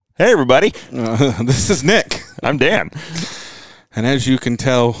Hey, everybody. This is Nick. I'm Dan. And as you can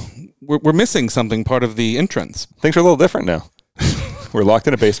tell, we're missing something, part of the entrance. Things are a little different now. We're locked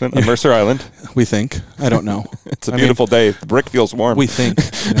in a basement on Mercer Island. We think. I don't know. It's a beautiful day. The brick feels warm. We think.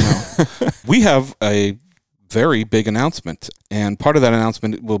 We have a very big announcement, and part of that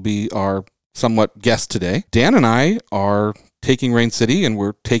announcement will be our somewhat guest today. Dan and I are taking Rain City, and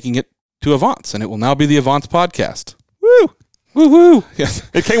we're taking it to Avance, and it will now be the Avance podcast. Woo! Woo woo! Yes.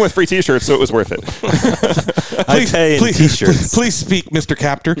 It came with free T-shirts, so it was worth it. I pay in T-shirts. Please speak, Mr.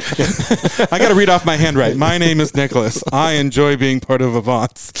 Captor. I got to read off my handwriting. My name is Nicholas. I enjoy being part of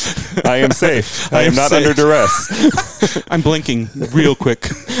Avance. I am safe. I am not safe. under duress. I'm blinking real quick.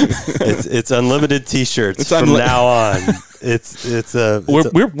 It's unlimited T-shirts from now on.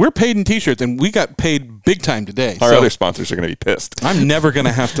 We're paid in T-shirts, and we got paid big time today. Our other sponsors are going to be pissed. I'm never going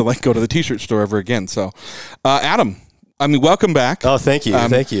to have to go to the T-shirt store ever again. So, Adam. Welcome back. Oh, thank you.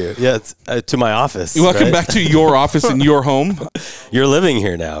 Thank you. Yeah, it's to my office. Welcome back to your office in your home. You're living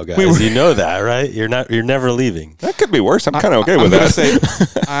here now, guys. You know that, right? You're never leaving. That could be worse. I'm kind of okay with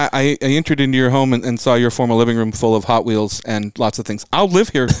that. I entered into your home and saw your former living room full of Hot Wheels and lots of things. I'll live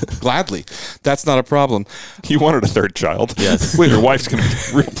here gladly. That's not a problem. You wanted a third child. Yes. Your wife's going to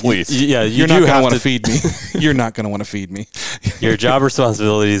be real pleased. Yeah, you're not going to want to feed me. You're not going to want to feed me. Your job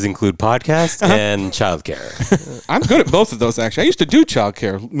responsibilities include podcast and childcare. I'm good at both of those, actually. I used to do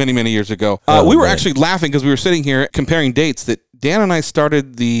childcare many, many years ago. We were actually laughing because we were sitting here comparing dates that Dan and I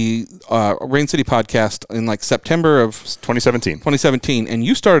started the Rain City podcast in September of 2017, and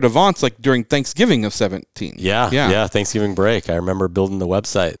you started Avance during Thanksgiving of 17. Yeah, Thanksgiving break. I remember building the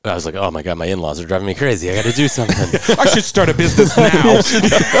website. I was like, oh my God, my in-laws are driving me crazy. I got to do something. I should start a business now.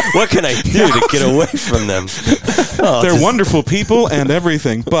 What can I do to get away from them? They're wonderful people and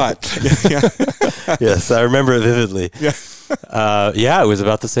everything, but yes, I remember it vividly. Yeah. It was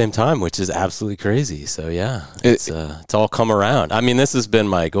about the same time, which is absolutely crazy. So it's all come around. I mean, this has been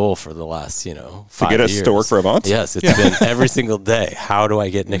my goal for the last 5 years. To get us to work for Avance? Yes, it's been every single day. How do I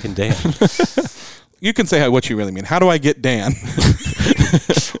get Nick and Dan? You can say what you really mean. How do I get Dan?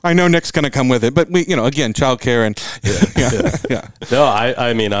 I know Nick's going to come with it, but we, again, childcare and yeah. No,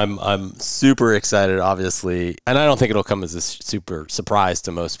 I mean, I'm super excited, obviously, and I don't think it'll come as a super surprise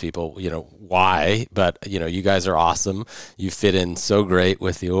to most people. Why? But you guys are awesome. You fit in so great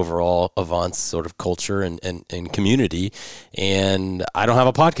with the overall Avance sort of culture and community, and I don't have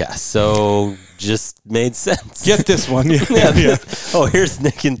a podcast, so just made sense. Get this one. Oh, here's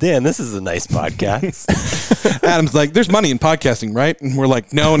Nick and Dan. This is a nice podcast. Adam's like, there's money in podcasting, right? And we're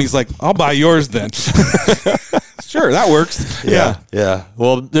like, no. And he's like, I'll buy yours then. Sure, that works. Yeah.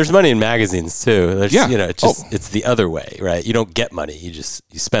 Well, there's money in magazines too. There's, Yeah. It's the other way, right? You don't get money. You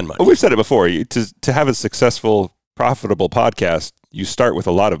spend money. Well, we've said it before. To have a successful, profitable podcast, you start with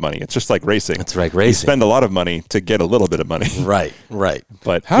a lot of money. It's just like racing. It's like racing. You spend a lot of money to get a little bit of money. Right.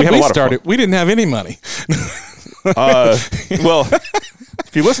 But how did we start it? We didn't have any money. Well,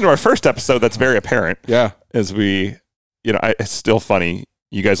 if you listen to our first episode, that's very apparent. Yeah. As we, it's still funny.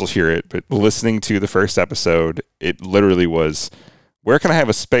 You guys will hear it, but listening to the first episode, it literally was, where can I have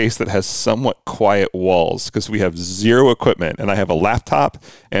a space that has somewhat quiet walls? Because we have zero equipment, and I have a laptop,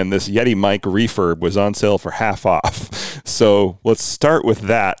 and this Yeti mic refurb was on sale for half off. So let's start with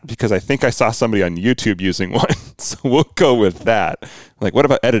that, because I think I saw somebody on YouTube using one. So we'll go with that. Like, what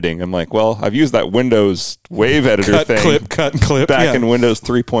about editing? I'm like, well, I've used that Windows Wave editor cut clip back in Windows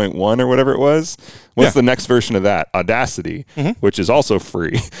 3.1 or whatever it was. What's the next version of that? Audacity, which is also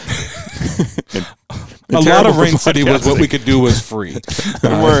free. A lot of Rain City was what we could do was free.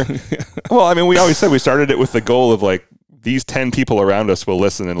 We always said we started it with the goal of these 10 people around us will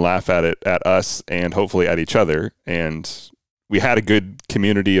listen and laugh at us and hopefully at each other. And we had a good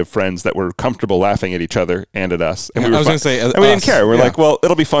community of friends that were comfortable laughing at each other and at us. And we didn't care. We're like, well,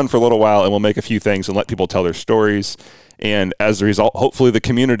 it'll be fun for a little while, and we'll make a few things and let people tell their stories. And as a result, hopefully the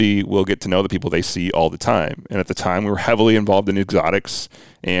community will get to know the people they see all the time. And at the time, we were heavily involved in exotics,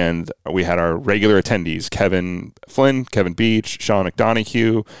 and we had our regular attendees, Kevin Flynn, Kevin Beach, Sean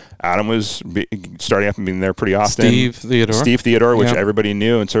McDonough. Adam was starting up and being there pretty often. Steve Theodore, which everybody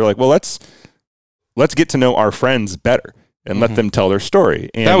knew. And so we're like, well, let's get to know our friends better and let them tell their story.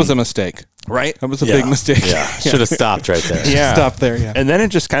 And that was a mistake. Right? That was a big mistake. Yeah. Should have stopped right there. Stopped there, yeah. And then it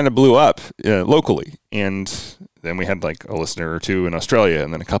just kind of blew up locally. And then we had a listener or two in Australia,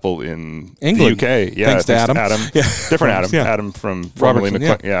 and then a couple in England. the UK. Yeah, thanks to Adam. Yeah. Different Adam. Yeah. Adam from formerly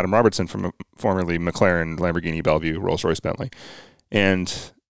Robertson, Adam Robertson from formerly McLaren, Lamborghini, Bellevue, Rolls-Royce, Bentley. And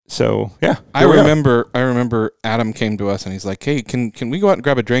So yeah, I remember Adam came to us and he's like, "Hey, can we go out and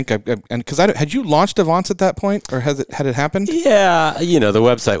grab a drink?" And because had you launched Avance at that point, or had it happened? Yeah, the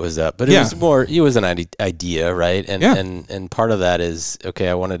website was up, but it was an idea, right? And part of that is, okay,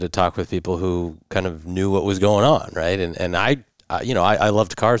 I wanted to talk with people who kind of knew what was going on, right? And I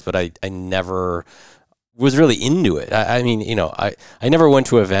loved cars, but I never was really into it. I never went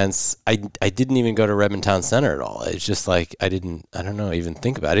to events. I didn't even go to Redmond Town Center at all. It's just like I don't know, even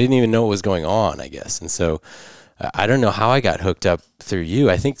think about it. I didn't even know what was going on, I guess. And so I don't know how I got hooked up through you.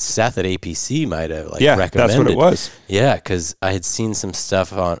 I think Seth at APC might have recommended. That's what it was. Yeah, because I had seen some stuff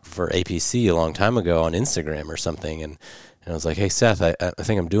for APC a long time ago on Instagram or something, and I was like, "Hey Seth, I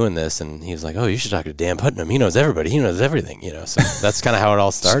think I'm doing this," and he was like, "Oh, you should talk to Dan Putnam. He knows everybody. He knows everything." So that's kind of how it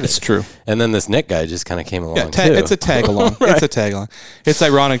all started. It's true. And then this Nick guy just kind of came along too. It's a tag along. Right. It's a tag along. It's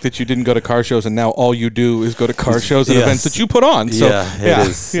ironic that you didn't go to car shows and now all you do is go to car shows and events that you put on. So, it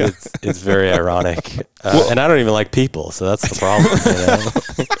is. Yeah. It's very ironic. And I don't even like people, so that's the problem.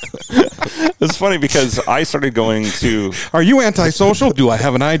 It's funny because I started going to. Are you antisocial? Do I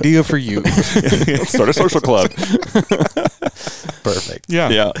have an idea for you? Start a social club. Perfect.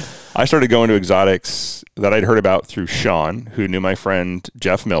 Yeah. I started going to exotics that I'd heard about through Sean, who knew my friend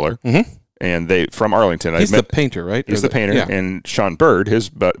Jeff Miller, and they from Arlington. He's the painter, right? He's the painter, and Sean Bird, his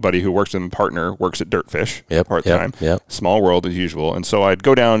buddy who works in Partner, works at Dirtfish part time. Yep. Small world as usual. And so I'd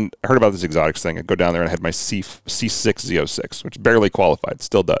go down. I heard about this exotics thing. I'd go down there and I had my C6 Z06, which barely qualified,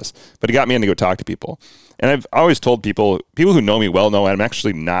 still does, but it got me in to go talk to people. And I've always told people who know me well know I'm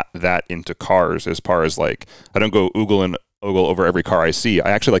actually not that into cars as far as I don't go ogle over every car I see. I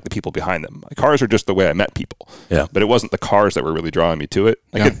actually like the people behind them. Cars are just the way I met people. Yeah. But it wasn't the cars that were really drawing me to it.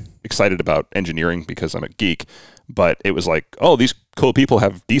 I get excited about engineering because I'm a geek, but it was like, oh, these cool people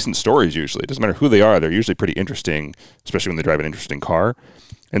have decent stories usually. It doesn't matter who they are. They're usually pretty interesting, especially when they drive an interesting car.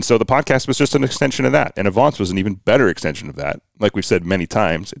 And so the podcast was just an extension of that. And Avance was an even better extension of that. Like we've said many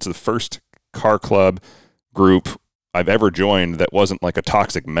times, it's the first car club group I've ever joined that wasn't like a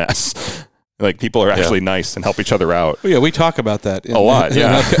toxic mess. Like people are actually nice and help each other out. Well, yeah, we talk about that a lot.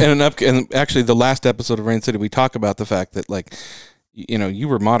 And actually, the last episode of Rain City, we talk about the fact that you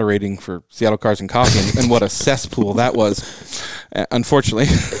were moderating for Seattle Cars and Coffee, and what a cesspool that was. Unfortunately,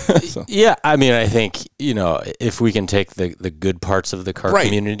 so. Yeah. I mean, I think if we can take the good parts of the car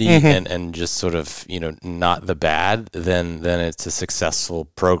community and just sort of not the bad, then it's a successful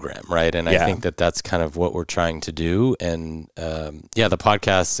program, right? And I think that's kind of what we're trying to do. And the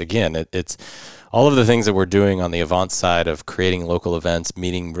podcast again, it's all of the things that we're doing on the Avance side of creating local events,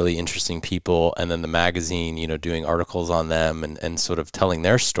 meeting really interesting people, and then the magazine, doing articles on them and sort of telling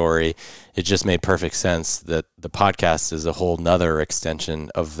their story. It just made perfect sense that the podcast is a whole nother extension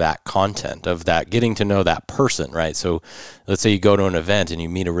of that content, of that getting to know that person, right? So let's say you go to an event and you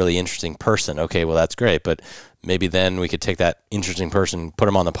meet a really interesting person. Okay, well, that's great. But maybe then we could take that interesting person, put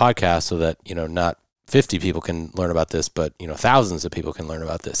them on the podcast so that, not 50 people can learn about this, but thousands of people can learn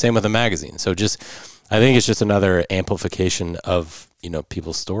about this. Same with the magazine. So I think it's just another amplification of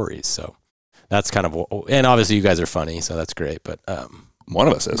people's stories. So that's kind of, and obviously you guys are funny, so that's great. But one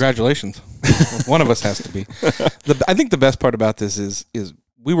of us is. Congratulations. One of us has to be. I think the best part about this is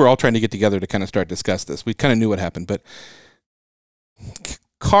we were all trying to get together to kind of start discuss this. We kind of knew what happened, but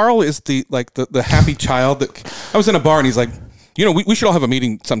Carl is the happy child that I was in a bar and he's like, we should all have a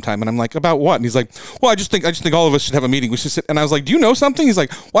meeting sometime. And I'm like, about what? And he's like, well, I just think all of us should have a meeting. We should sit. And I was like, do you know something? He's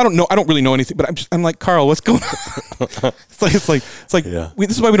like, well, I don't know. I don't really know anything. But I'm like, Carl, what's going on? It's like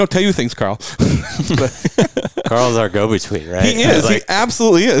this is why we don't tell you things, Carl. Carl's our go-between, right? He is. He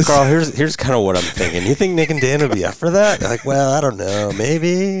absolutely is. Carl, here's kind of what I'm thinking. You think Nick and Dan would be up for that? Like, well, I don't know.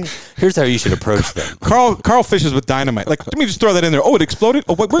 Maybe. Here's how you should approach them. Carl fishes with dynamite. Like, let me just throw that in there. Oh, it exploded?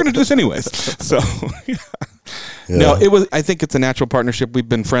 Oh, we're going to do this anyways. So, yeah. No, I think it's a natural partnership. We've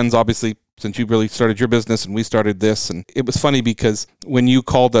been friends, obviously, since you really started your business and we started this. And it was funny because when you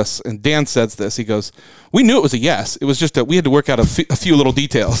called us, and Dan says this, he goes, we knew it was a yes. It was just that we had to work out a few little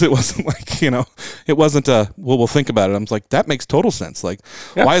details. It wasn't like, it wasn't we'll think about it. I was like, that makes total sense. Like,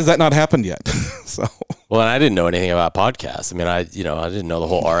 why has that not happened yet? So. Well, and I didn't know anything about podcasts. I mean, I didn't know the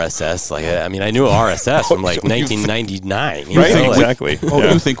whole RSS. I knew RSS from 1999. Right, exactly.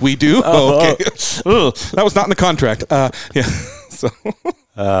 You think we do? Okay. That was not in the contract. Yeah. So.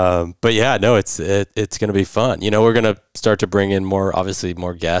 But yeah, no, it's going to be fun. We're going to start to bring in more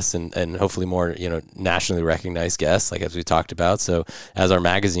guests and hopefully more, nationally recognized guests, like as we talked about. So as our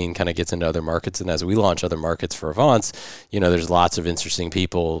magazine kind of gets into other markets and as we launch other markets for Avance, there's lots of interesting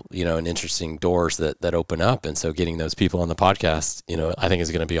people, and interesting doors that open up. And so getting those people on the podcast, I think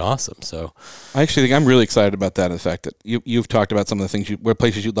is going to be awesome. So I actually think I'm really excited about that. And the fact that you've talked about some of the things, where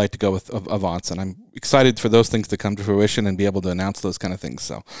places you'd like to go with Avance, and I'm excited for those things to come to fruition and be able to announce those kind of things.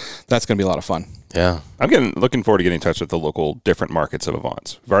 So that's going to be a lot of fun. Yeah. I'm looking forward to getting in touch with the local different markets of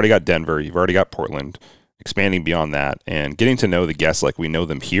Avance. You've already got Denver. You've already got Portland. Expanding beyond that and getting to know the guests like we know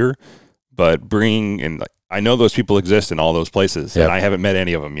them here, but I know those people exist in all those places, and I haven't met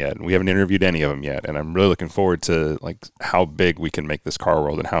any of them yet, and we haven't interviewed any of them yet, and I'm really looking forward to how big we can make this car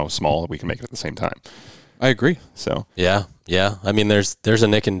world and how small we can make it at the same time. I agree. So yeah. I mean, there's a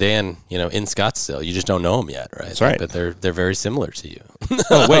Nick and Dan, in Scottsdale. You just don't know them yet, right? That's right. But they're very similar to you.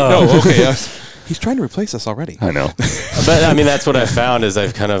 Oh wait, no, okay. He's trying to replace us already. I know. But I mean, that's what I found as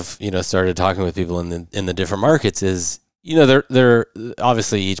I've kind of started talking with people in the different markets is. They're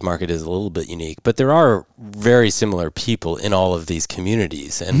obviously each market is a little bit unique, but there are very similar people in all of these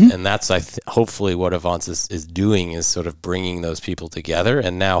communities, and that's hopefully what Avance is doing is sort of bringing those people together,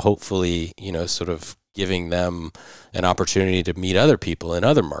 and now hopefully sort of giving them an opportunity to meet other people in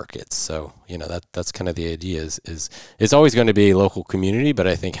other markets. So that's kind of the idea is it's always going to be a local community, but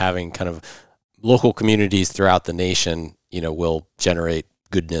I think having kind of local communities throughout the nation will generate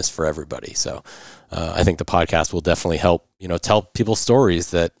goodness for everybody. So I think the podcast will definitely help, tell people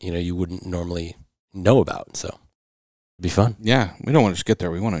stories that, you wouldn't normally know about. So it'd be fun. Yeah. We don't want to just get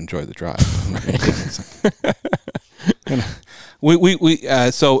there. We want to enjoy the drive.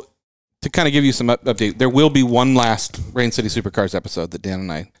 So to kind of give you some update, there will be one last Rain City Supercars episode that Dan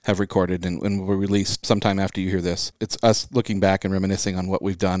and I have recorded and will release sometime after you hear this. It's us looking back and reminiscing on what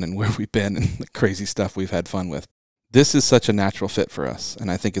we've done and where we've been and the crazy stuff we've had fun with. This is such a natural fit for us, and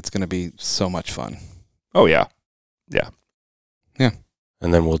I think it's going to be so much fun. Oh, yeah.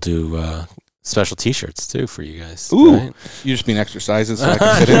 And then we'll do special T-shirts, too, for you guys. Ooh. Right? You just mean exercises so I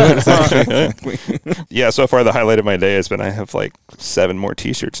can fit into it? Yeah, so far the highlight of my day has been I have 7 more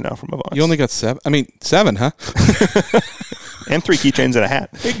T-shirts now from Avance. You only got 7? I mean, 7, huh? And 3 keychains and a hat.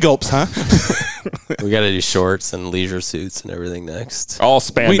 Big gulps, huh? We got to do shorts and leisure suits and everything next. All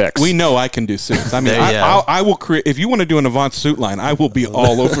spandex. We know I can do suits. I mean, I will create. If you want to do an Avance suit line, I will be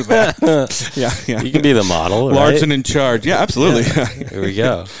all over that. Yeah. You can be the model, right? Large and in charge. Yeah, absolutely. Yeah. Here we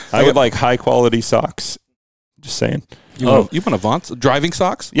go. I would like high quality socks. Just saying. You want Avance driving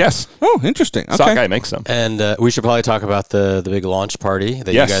socks? Yes. Oh, interesting. Okay. Sock guy makes some. And we should probably talk about the big launch party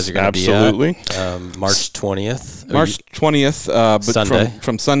that you guys are going to be at. Absolutely. March 20th. March 20th. Sunday.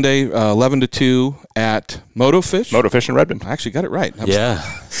 From Sunday, 11 to 2 at MotoFish. MotoFish in Redmond. I actually got it right. Yeah.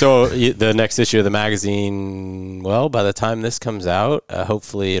 So the next issue of the magazine, well, by the time this comes out,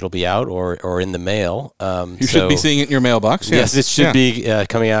 hopefully it'll be out or in the mail. You should be seeing it in your mailbox. Yes, it should be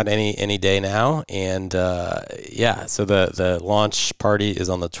coming out any day now. And so the launch party is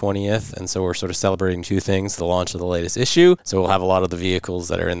on the 20th, and so we're sort of celebrating 2 things: the launch of the latest issue. So we'll have a lot of the vehicles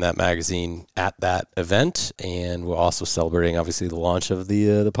that are in that magazine at that event, and we're also celebrating obviously the launch of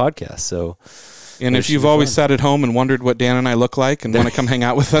the podcast. So. And if you've always sat at home and wondered what Dan and I look like and want to come hang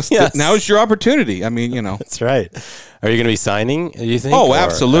out with us, yes. Now's your opportunity. I mean, That's right. Are you going to be signing, do you think? Oh,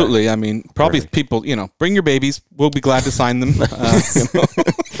 absolutely. I mean, probably perfect. People, bring your babies. We'll be glad to sign them.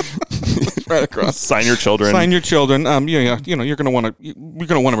 Right across. Sign your children. You're going to want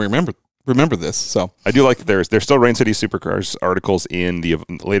to remember this. So I do like that there's still Rain City Supercars articles in the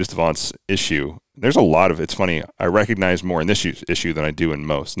latest Avance issue. There's a lot of it's funny. I recognize more in this issue than I do in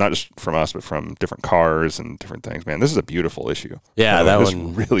most, not just from us, but from different cars and different things. Man, this is a beautiful issue. Yeah, that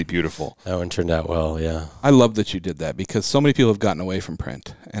one really beautiful. That one turned out well. Yeah, I love that you did that because so many people have gotten away from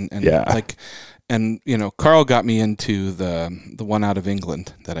print and yeah. Carl got me into the one out of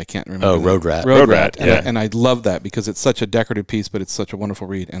England that I can't remember. Oh, Road Rat. Road Rat. And I love that because it's such a decorative piece, but it's such a wonderful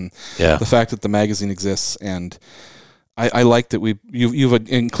read. And the fact that the magazine exists, and I like that you've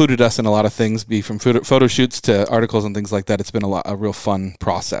included us in a lot of things, be from photo shoots to articles and things like that. It's been a real fun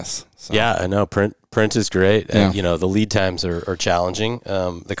process. So. Yeah, I know. Print is great. And, the lead times are challenging.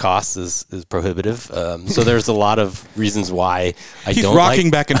 The cost is prohibitive. So there's a lot of reasons why He's rocking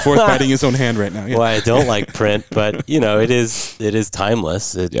back and forth, biting his own hand right now. Yeah. Why I don't like print, but, it is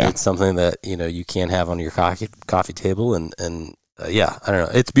timeless. It's something that, you can't have on your coffee table and I don't know.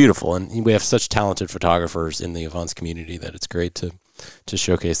 It's beautiful, and we have such talented photographers in the Avance community that it's great to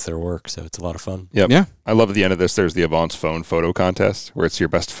showcase their work. So it's a lot of fun. Yep. Yeah. I love at the end of this, there's the Avance phone photo contest where it's your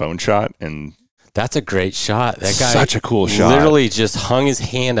best phone shot, and That's a great shot. That guy Such a cool shot. literally just hung his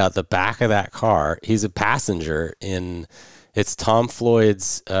hand out the back of that car. He's a passenger it's Tom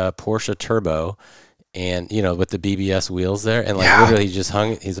Floyd's Porsche Turbo, and with the BBS wheels there, and literally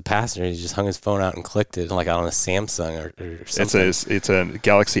he's a passenger. He just hung his phone out and clicked it, like on a Samsung or something. It's a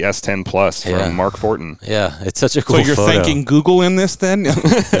Galaxy S10 Plus from Mark Fortin. Yeah, it's such a cool. So you're photo. thanking Google in this then?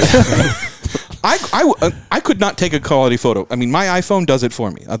 I could not take a quality photo. I mean, my iPhone does it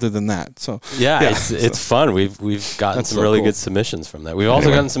for me. Other than that, so it's fun. We've gotten some really good submissions from that. We've also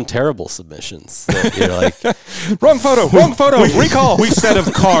gotten some terrible submissions. That you're like, wrong photo, recall. We said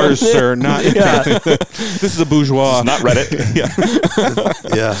of cars, sir, not. This is a bourgeois. Not Reddit.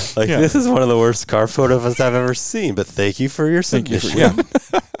 This is one of the worst car photos I've ever seen. But thank you for your submission.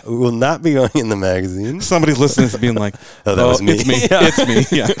 We will not be going in the magazine. Somebody's listening to being like, "Oh, that was me. It's me.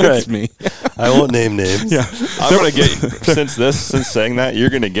 It's me. Yeah, it's me." I won't name names. Yeah, I'm gonna get since saying that you're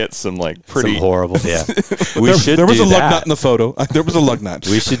gonna get some pretty horrible. Yeah, there was a lug nut in the photo. There was a lug nut.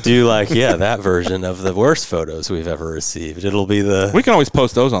 We should do that version of the worst photos we've ever received. It'll be We can always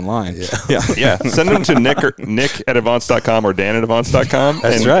post those online. Yeah. Send them to Nick at Avance.com or Dan at Avance.com.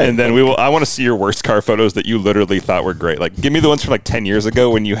 That's right. And then I want to see your worst car photos that you literally thought were great. Like, give me the ones from 10 years ago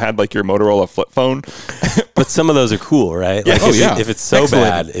when you had your Motorola flip phone. But some of those are cool, right? Yeah. If it's so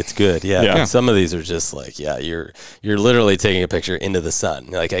bad, it's good. Yeah. Some of these are just you're literally taking a picture into the sun.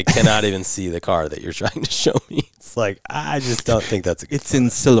 Like, I cannot even see the car that you're trying to show me. It's like, I just don't think that's a good It's in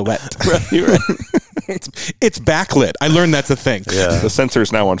silhouette. right. It's backlit. I learned that's a thing. Yeah. The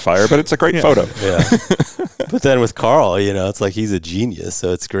sensor's now on fire, but it's a great photo. Yeah. But then with Carl, it's like he's a genius.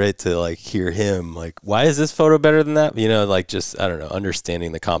 So it's great to hear him. Why is this photo better than that? Just, I don't know,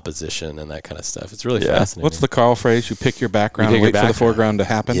 understanding the composition and that kind of stuff. It's really fascinating. What's the Carl phrase? You pick your background and wait for the foreground to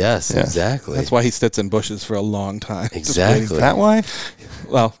happen. Yes, exactly. That's why he sits in bushes for a long time. Exactly. Is that why?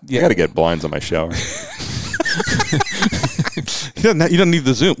 Well, I got to get blinds on my shower. You don't need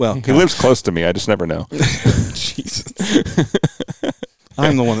the zoom. Well, he lives close to me. I just never know. Jesus.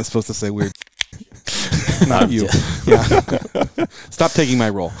 I'm the one that's supposed to say weird. Not you. Yeah. Stop taking my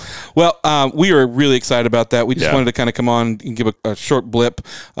role. Well, we are really excited about that. We just wanted to kind of come on and give a short blip.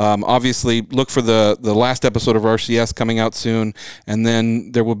 Obviously, look for the last episode of RCS coming out soon, and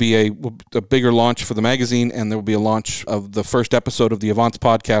then there will be a bigger launch for the magazine, and there will be a launch of the first episode of the Avance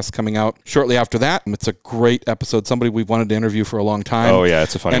podcast coming out shortly after that. It's a great episode. Somebody we've wanted to interview for a long time. Oh, yeah,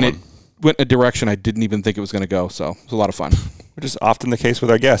 it's a funny one. And it went a direction I didn't even think it was going to go, so it was a lot of fun. Which is often the case with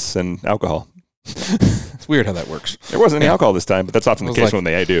our guests and alcohol. It's weird how that works. There wasn't any alcohol this time, but that's often the case when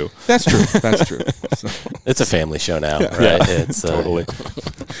they do. That's true. That's true. So. It's a family show now, right? Yeah, it's totally.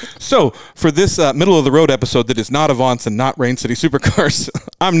 So for this middle of the road episode that is not Avance and not Rain City Supercars,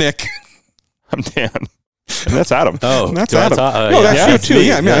 I'm Nick. I'm Dan. And that's Adam. Oh, and that's do I Adam. talk- No, that's you too. me.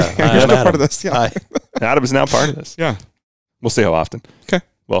 Yeah, I mean, you're still part of this. Yeah. Adam is now part of this. Yeah. We'll see how often. Okay.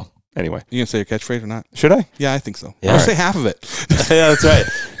 Well, anyway. You gonna say your catchphrase or not? Should I? Yeah, I think so. Yeah. I'll say half of it. Yeah, that's right.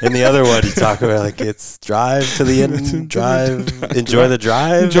 And the other one, you talk about it's drive to the end, enjoy the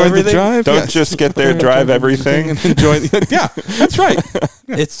drive, Enjoy everything. the drive. Don't just get there, drive everything. And enjoy. Yeah, that's right.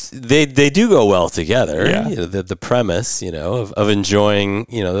 It's they do go well together. Yeah. The premise, of enjoying,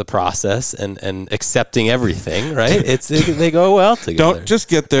 the process and accepting everything, right? They go well together. Don't just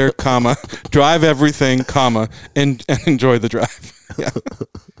get there, comma, drive everything, comma, and enjoy the drive. Yeah.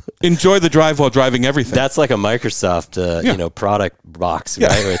 Enjoy the drive while driving everything. That's like a Microsoft, product box, right?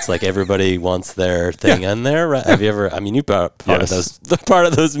 Where it's like everybody wants their thing in there. Right? Have you ever? I mean, you part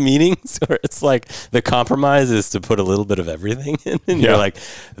of those meetings where it's like the compromise is to put a little bit of everything in, and you're like,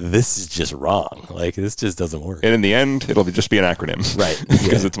 this is just wrong. Like this just doesn't work. And in the end, it'll just be an acronym, right?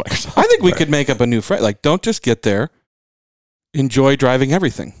 Because it's Microsoft. I think we could make up a new phrase. Like, don't just get there. Enjoy driving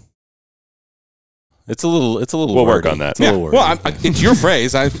everything. It's a little. We'll work on that. It's a little wordy. Well, it's your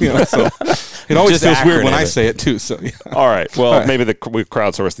phrase. So it always feels weird when I say it too. So yeah. All right. Well, maybe we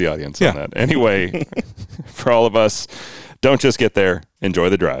crowdsource the audience on that. Anyway, for all of us, don't just get there. Enjoy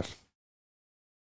the drive.